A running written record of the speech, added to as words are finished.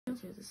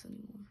can't do this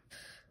anymore.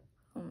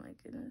 Oh my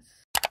goodness.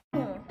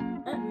 Oh,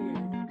 that's weird.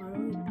 Why are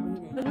we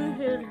bleeding? Let me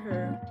hit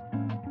her.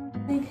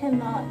 We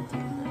cannot do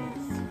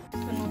this. I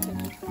don't think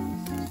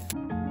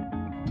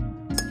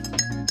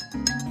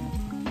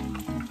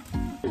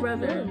it's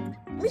brother.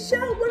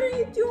 Michelle, what are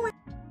you doing?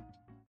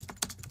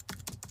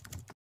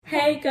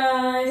 Hey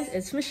guys,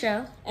 it's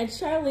Michelle And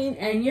Charlene,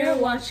 and you're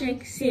watching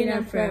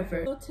CNN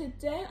Forever. So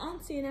today on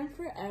CNN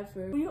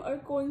Forever, we are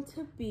going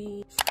to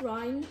be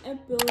trying a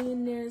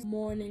billionaire's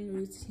morning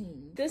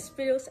routine. This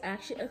video is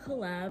actually a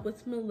collab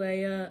with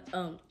Malaya.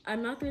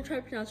 I'm not gonna try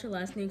to pronounce her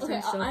last name because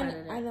I'm so bad at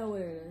it. I know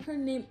what it is. Her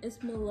name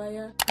is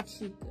Malaya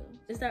Pacheco.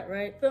 Is that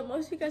right? But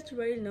most of you guys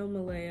already know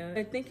Malaya.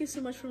 And thank you so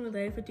much for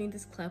Malaya for doing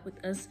this collab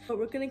with us. But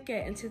we're gonna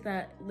get into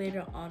that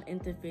later on in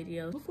the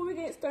video. Before we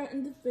get started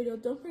in the video,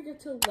 don't forget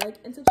to like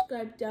and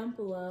subscribe down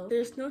below.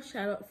 There's no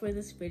shout out for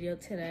this video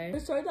today. We're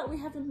sorry that we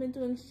haven't been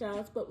doing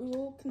shoutouts, but we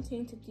will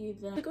continue to do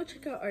them. So go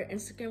check out our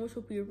Instagram, which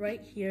will be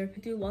right here.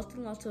 We do lots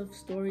and lots of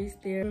stories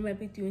there. We might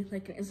be doing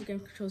like an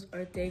Instagram controls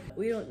our day.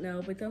 We don't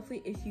know, but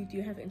definitely if you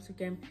do have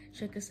Instagram,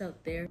 check us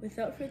out there.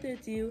 Without further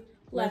ado,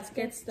 let's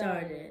get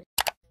started.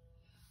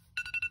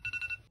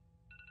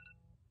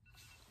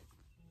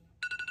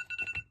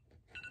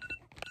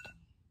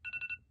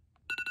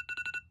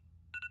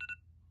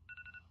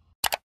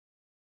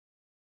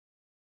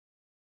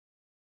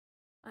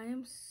 I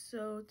am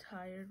so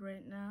tired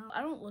right now.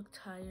 I don't look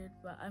tired,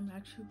 but I'm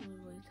actually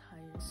really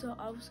tired. So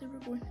obviously we're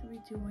going to be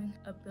doing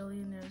a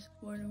billionaire's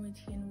morning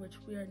routine, which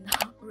we are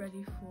not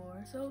ready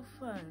for. So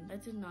fun. I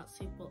did not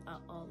sleep well at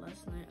all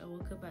last night. I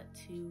woke up at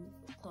 2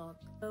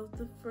 o'clock. So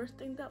the first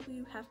thing that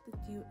we have to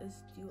do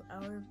is do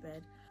our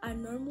bed. I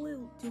normally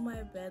do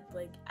my bed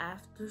like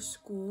after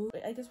school.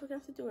 Wait, I guess we're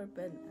gonna have to do our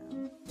bed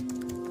now.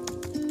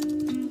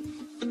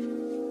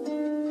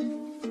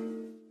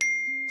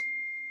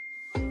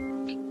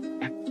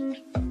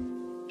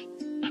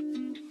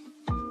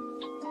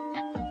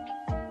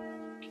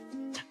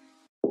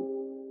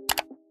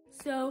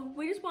 So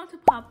we just want to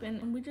pop in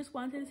and we just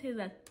wanted to say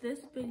that this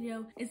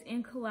video is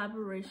in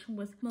collaboration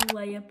with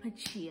Malaya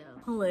Pacheco.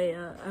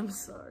 Malaya, I'm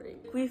sorry.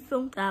 We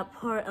filmed that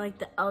part, like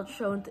the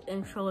outro and the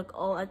intro, like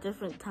all at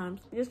different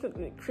times. It just made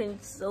me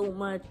cringe so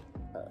much.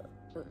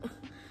 I'm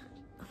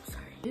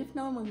sorry. We've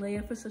known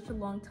Malaya for such a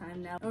long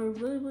time now. And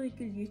we're really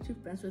good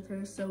YouTube friends with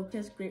her, so she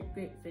has great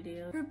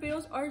videos. Her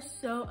videos are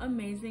so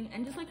amazing,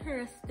 and just like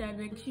her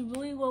aesthetic, she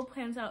really well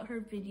plans out her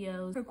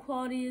videos. Her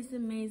quality is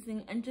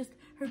amazing, and just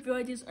her video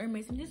ideas are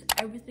amazing. Just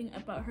everything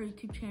about her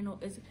YouTube channel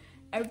is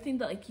everything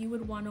that like you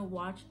would want to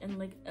watch in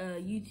like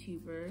a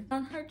YouTuber.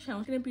 On her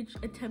channel, she's gonna be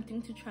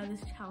attempting to try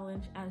this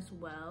challenge as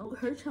well.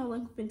 Her channel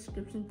link in the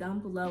description down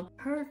below.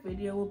 Her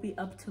video will be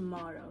up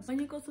tomorrow. So when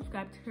you go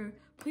subscribe to her,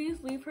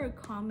 please leave her a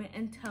comment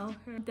and tell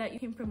her that you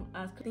came from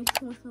us. Thank you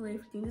so much, Malaya,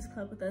 for doing this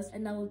club with us,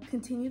 and now we'll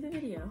continue the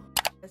video.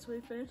 So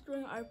we finished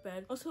doing our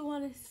bed. Also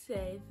want to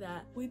say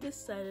that we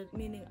decided,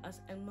 meaning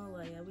us and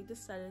Malaya, we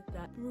decided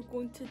that we were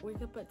going to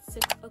wake up at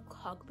 6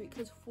 o'clock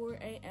because 4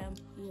 a.m.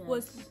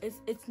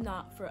 it's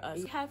not for us.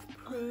 We have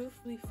proof.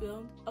 We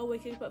filmed a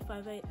waking up at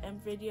 5 a.m.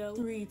 video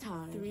 3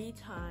 times.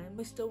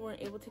 We still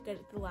weren't able to get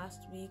it the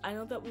last week. I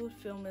know that we would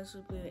fail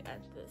miserably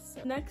at this.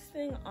 So next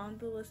thing on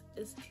the list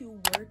is to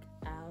work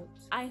out.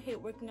 I hate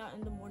working out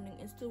in the morning.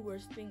 It's the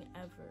worst thing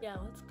ever. Yeah,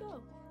 let's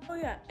go. Oh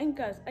yeah, and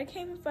guys, I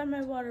can't even find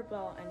my water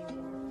bottle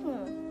anymore.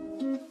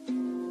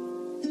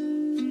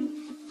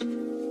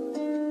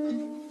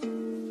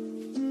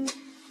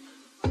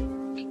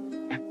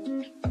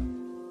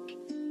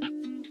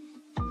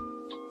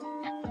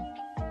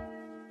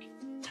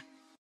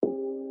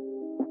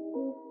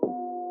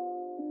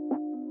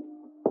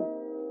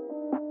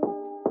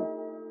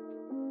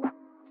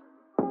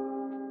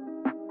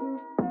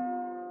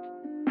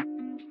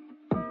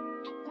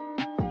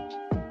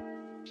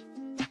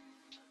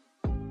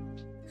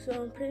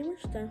 So I'm pretty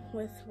much done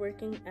with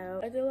working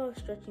out. I did a lot of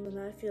stretching and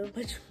I feel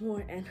much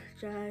more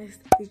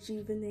energized,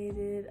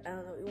 rejuvenated, I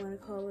don't know what you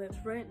want to call it.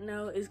 Right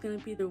now is going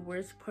to be the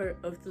worst part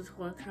of this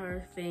whole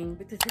entire thing,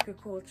 to take a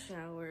cold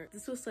shower.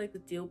 This was like the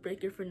deal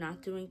breaker for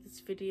not doing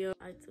this video.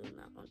 I do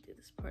not want to do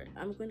this part.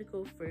 I'm going to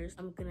go first.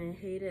 I'm going to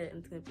hate it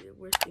and it's going to be the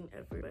worst thing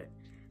ever. But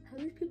how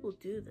do these people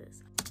do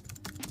this?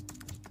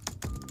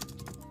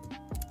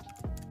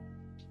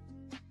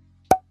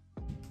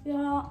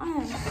 Y'all, I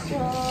am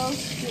so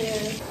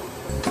scared.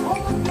 Oh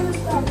my goodness,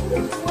 stop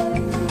this way.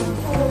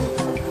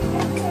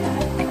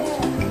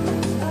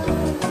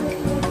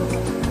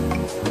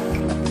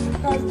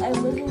 Guys, I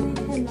literally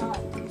cannot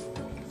do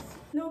this.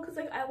 No, because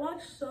like I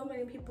watch so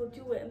many people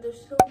do it and they're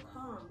so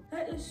calm.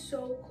 That is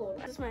so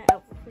cold. This is my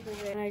outfit for the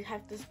day. And I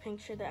have this pink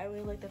shirt that I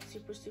really like that's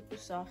super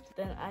soft.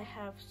 Then I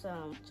have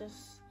some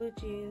just blue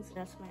jeans.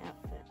 That's my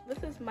outfit.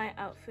 This is my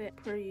outfit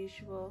per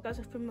usual. You guys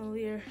are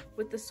familiar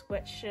with the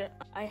sweatshirt.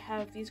 I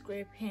have these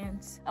gray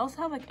pants. I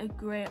also have like a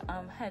gray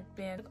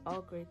headband.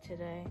 All gray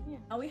today. Yeah.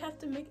 Now we have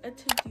to make a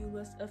to-do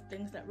list of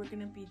things that we're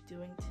gonna be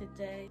doing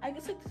today. I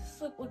guess like this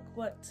is like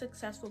what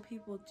successful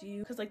people do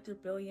because like they're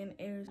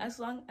billionaires. As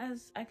long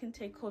as I can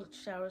take cold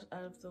showers showers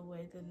out of the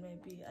way, then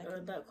maybe I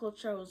could. That cold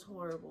shower was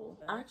horrible.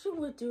 I actually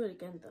would do it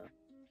again though.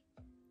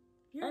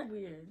 You're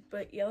weird.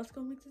 But yeah, let's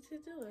go make the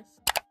to-do list.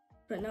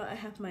 Right now I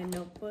have my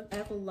notebook. I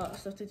have a lot of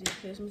stuff to do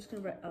today, so I'm just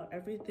gonna write out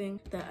everything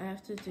that I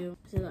have to do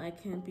so that I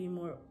can be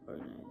more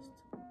organized.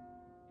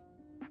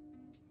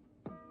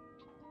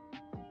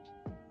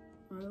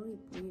 I'm really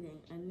bleeding.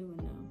 I didn't even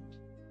know.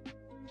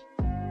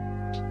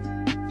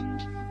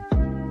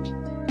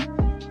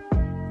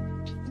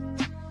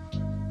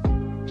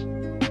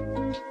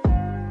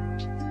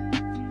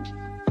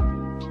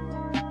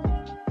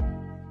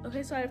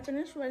 Okay, so I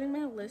finished writing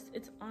my list.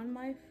 It's on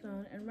my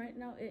phone, and right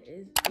now it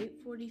is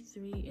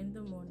 8:43 in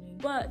the morning.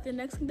 But the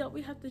next thing that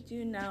we have to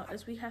do now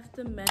is we have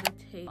to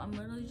meditate. I'm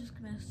literally just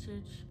gonna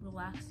search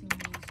relaxing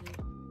music.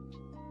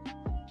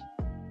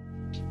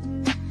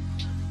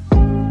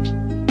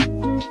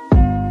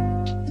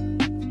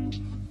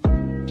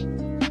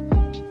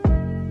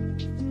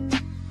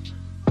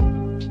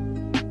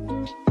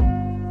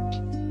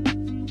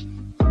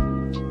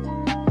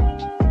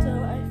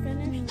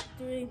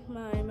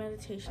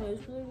 It was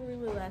really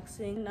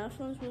relaxing. Now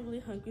everyone's really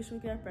hungry, so we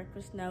can have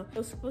breakfast now. It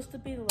was supposed to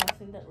be the last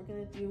thing that we're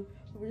gonna do,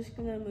 but we're just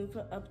gonna move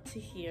it up to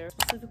here.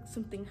 Let's look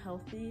something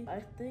healthy.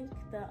 I think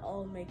that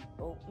I'll make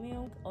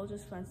oatmeal. I'll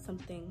just find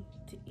something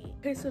to eat.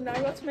 Okay, so now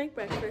we're about to make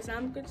breakfast.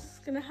 I'm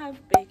just gonna have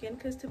bacon,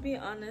 because to be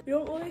honest, we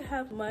don't really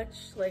have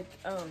much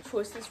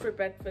choices for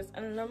breakfast,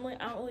 and normally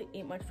I don't really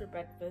eat much for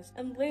breakfast.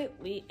 And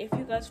lately, if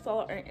you guys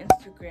follow our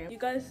Instagram, you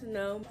guys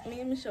know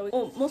me and Michelle,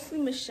 well, mostly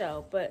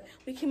Michelle, but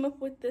we came up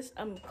with this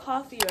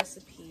coffee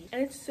recipe,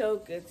 and it's so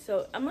good.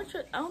 So I'm not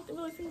sure, I don't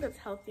really think that's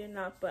healthy or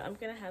not, but I'm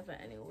gonna have it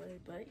anyway.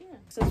 But yeah,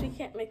 since we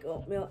can't make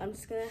oatmeal, I'm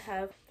just gonna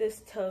have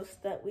this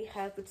toast that we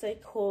have. It's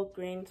like whole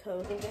grain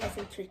toast. I think it has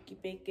some turkey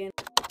bacon.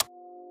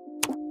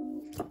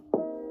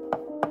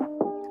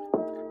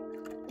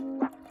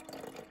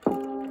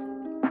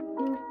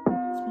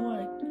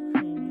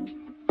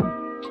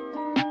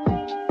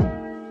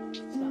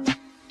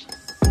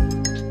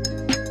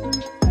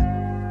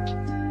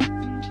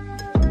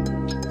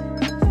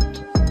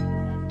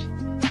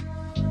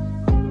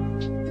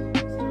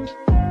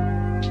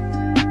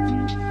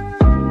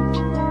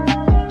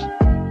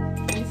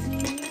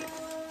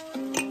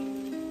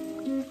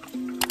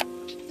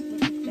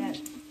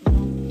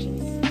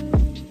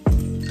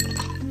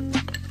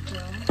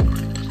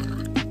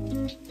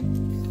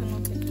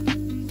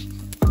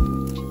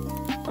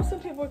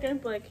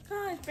 Like,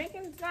 guys,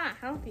 bacon's not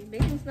healthy.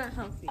 Bacon's not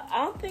healthy.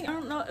 I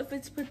don't know if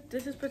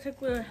this is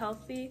particularly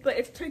healthy, but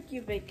it's turkey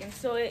bacon,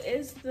 so it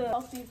is the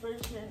healthy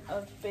version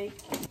of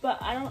bacon.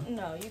 But I don't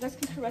know. You guys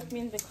can correct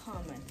me in the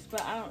comments,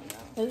 but I don't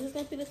know. This is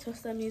gonna be the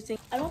toast I'm using.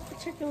 I don't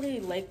particularly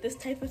like this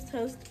type of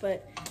toast,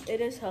 but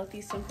it is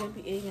healthy, so I'm gonna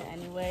be eating it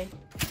anyway.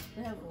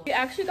 We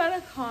actually got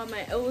a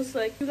comment. It was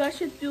like, you guys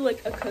should do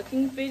like a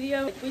cooking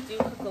video. Like, we do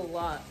cook a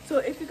lot. So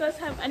if you guys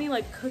have any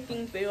like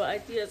cooking video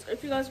ideas, or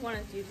if you guys want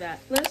to do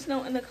that, let us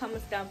know in the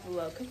comments down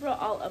below, because we're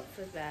all up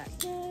for that.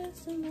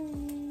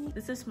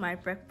 This is my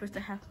breakfast.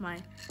 I have my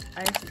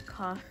iced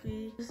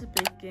coffee. This is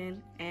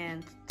bacon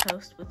and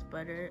toast with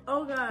butter.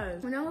 Oh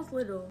guys, when I was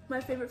little,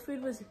 my favorite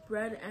food was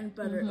bread and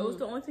butter. It was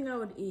the only thing I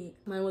would eat.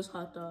 Mine was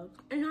hot dogs.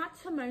 And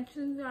not to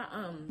mention that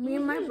me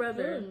and my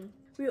brother,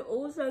 we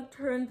always like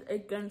turned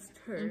against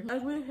her.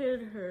 Like, we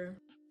hated her.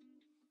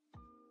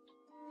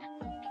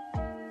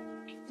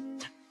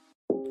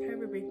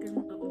 Heavy bacon.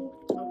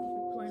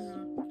 Why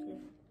not? Okay.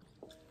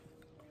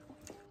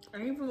 I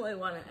don't even really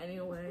want it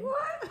anyway.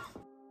 What?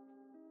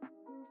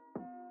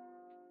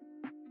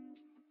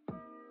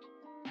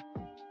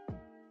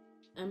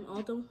 I'm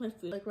all done with my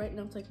food. Like right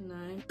now it's like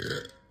 9.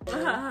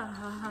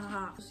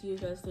 See you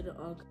guys later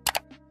on.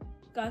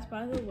 Guys,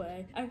 by the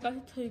way, I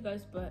forgot to tell you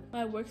guys, but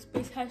my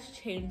workspace has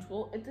changed.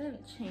 Well, it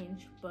didn't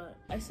change, but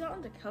I sit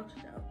on the couch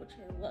now, which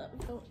I love.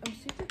 So I'm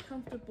super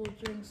comfortable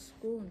during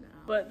school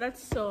now. But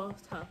that's so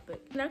off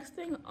topic. Next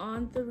thing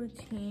on the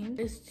routine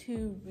is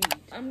to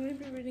read. I'm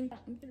gonna read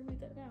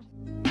that now.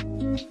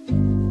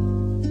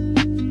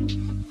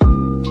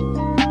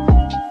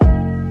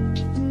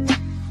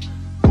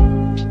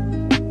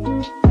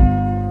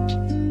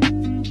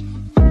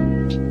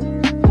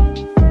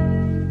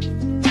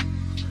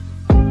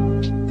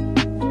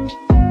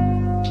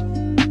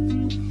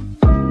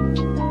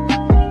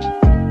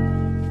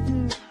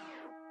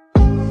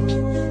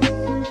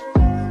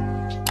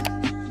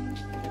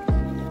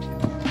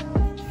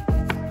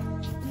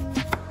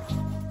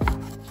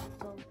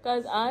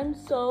 Guys, I'm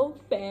so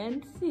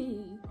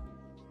fancy.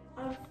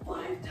 I'm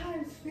 5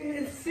 times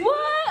fancy.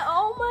 What?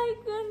 Oh my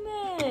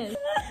goodness.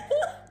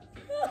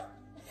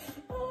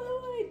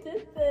 Oh, I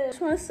did this. I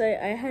just want to say,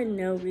 I had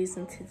no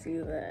reason to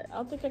do that. I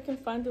don't think I can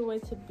find a way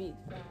to beat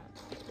that.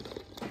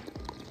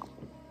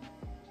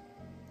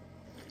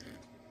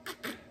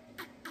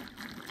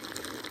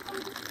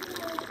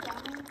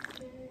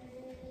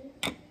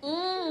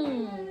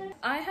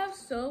 I have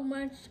so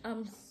much,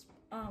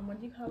 what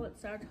do you call it?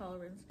 Sour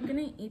tolerance. I'm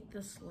gonna eat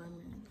this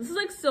lemon. This is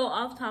like so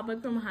off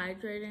topic from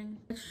hydrating.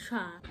 Let's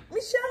try.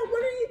 Michelle,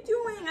 what are you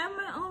doing? I have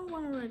my own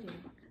one already.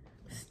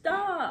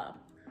 Stop.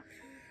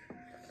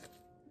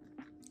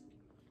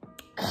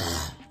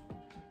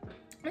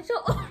 It's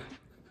so.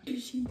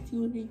 She's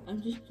doing.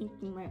 I'm just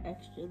drinking my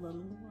extra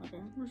lemon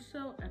water. We're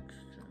so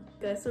extra.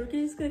 Guys, so we're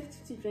just going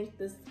to drink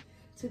this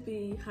to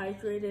be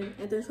hydrated,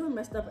 and there's so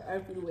messed up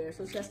everywhere,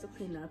 so she has to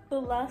clean up. The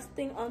last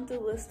thing on the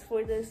list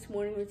for this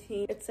morning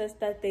routine, it says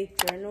that they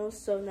journal,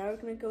 so now we're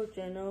gonna go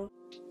journal.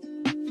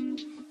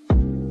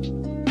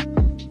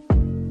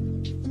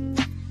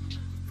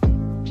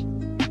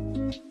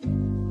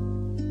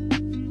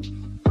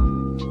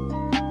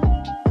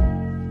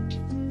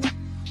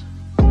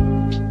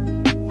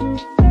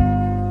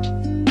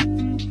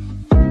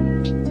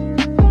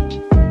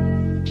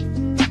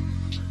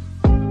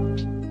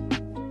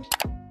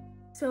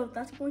 So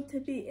that's going to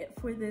be it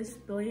for this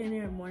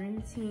billionaire morning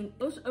routine.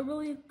 It was a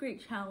really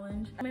great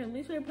challenge. My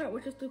least favorite part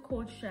was just the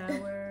cold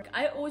shower.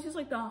 I always just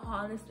like the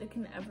hottest it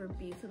can ever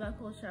be, so that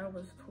cold shower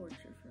was torture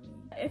for me.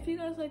 If you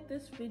guys like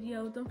this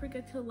video, don't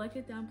forget to like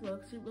it down below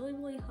because it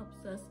really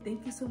helps us.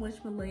 Thank you so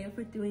much, Malaya,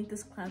 for doing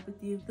this collab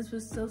with you. This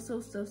was so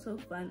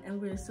fun, and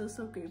we're so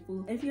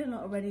grateful. If you're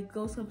not already,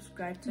 go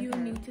subscribe to her. You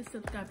need to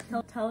subscribe.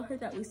 Tell her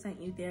that we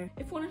sent you there.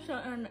 If you want to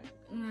shout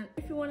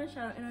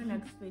out in our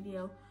next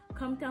video,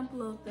 comment down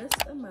below this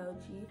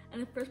emoji,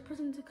 and the first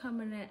person to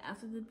comment it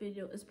after the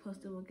video is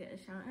posted will get a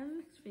shout out in the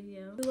next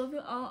video. We love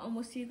you all, and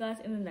we'll see you guys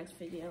in the next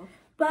video.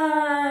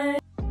 Bye!